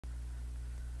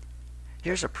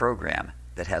Here's a program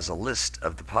that has a list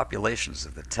of the populations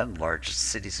of the 10 largest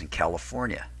cities in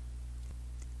California.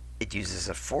 It uses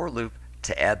a for loop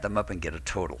to add them up and get a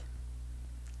total.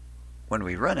 When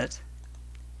we run it,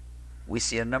 we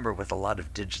see a number with a lot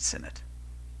of digits in it.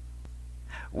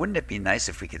 Wouldn't it be nice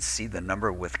if we could see the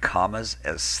number with commas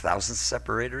as thousands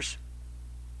separators?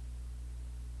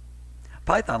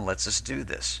 Python lets us do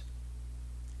this.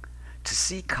 To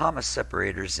see comma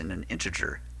separators in an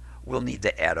integer, we'll need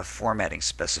to add a formatting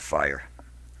specifier.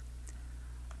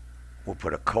 We'll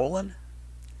put a colon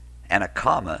and a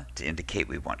comma to indicate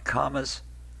we want commas,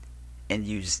 and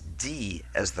use D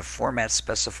as the format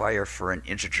specifier for an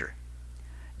integer.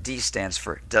 D stands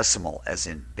for decimal, as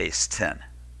in base 10.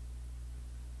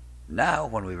 Now,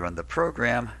 when we run the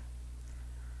program,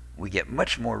 we get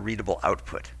much more readable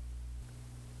output.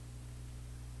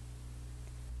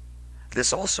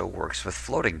 This also works with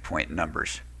floating point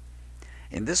numbers.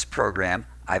 In this program,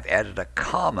 I've added a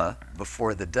comma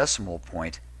before the decimal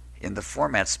point in the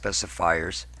format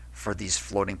specifiers for these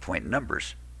floating point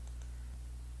numbers.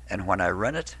 And when I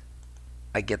run it,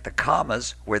 I get the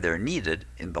commas where they're needed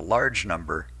in the large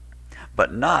number,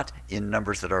 but not in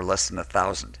numbers that are less than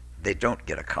 1,000. They don't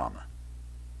get a comma.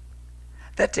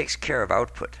 That takes care of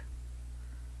output.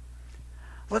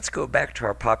 Let's go back to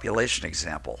our population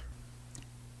example.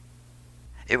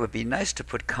 It would be nice to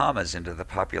put commas into the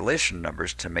population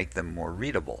numbers to make them more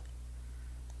readable.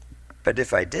 But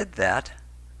if I did that,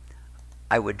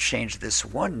 I would change this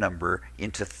one number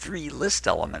into 3 list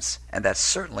elements, and that's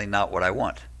certainly not what I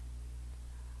want.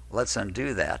 Let's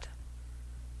undo that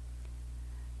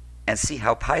and see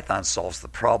how Python solves the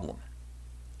problem.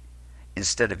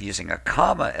 Instead of using a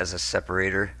comma as a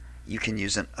separator, you can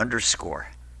use an underscore.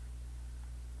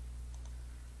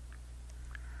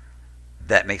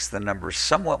 That makes the numbers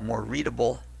somewhat more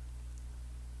readable,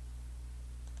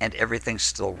 and everything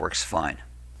still works fine.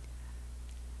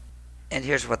 And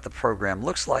here's what the program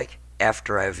looks like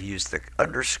after I've used the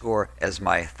underscore as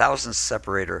my thousands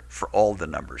separator for all the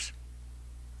numbers.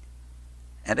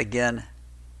 And again,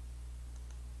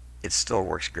 it still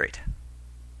works great.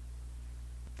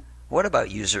 What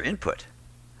about user input?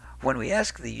 When we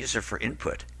ask the user for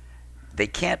input, they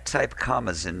can't type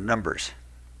commas in numbers.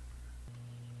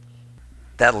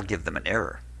 That'll give them an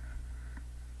error.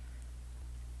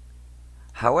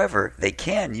 However, they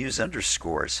can use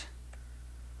underscores.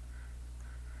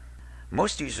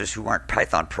 Most users who aren't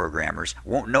Python programmers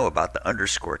won't know about the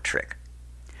underscore trick.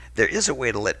 There is a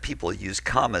way to let people use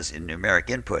commas in numeric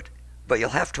input, but you'll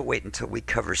have to wait until we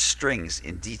cover strings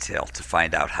in detail to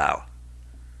find out how.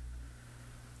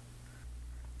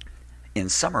 In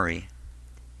summary,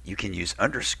 you can use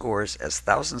underscores as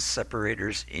thousands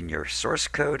separators in your source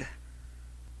code,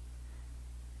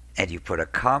 and you put a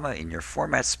comma in your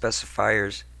format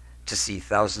specifiers to see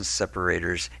thousands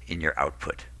separators in your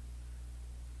output.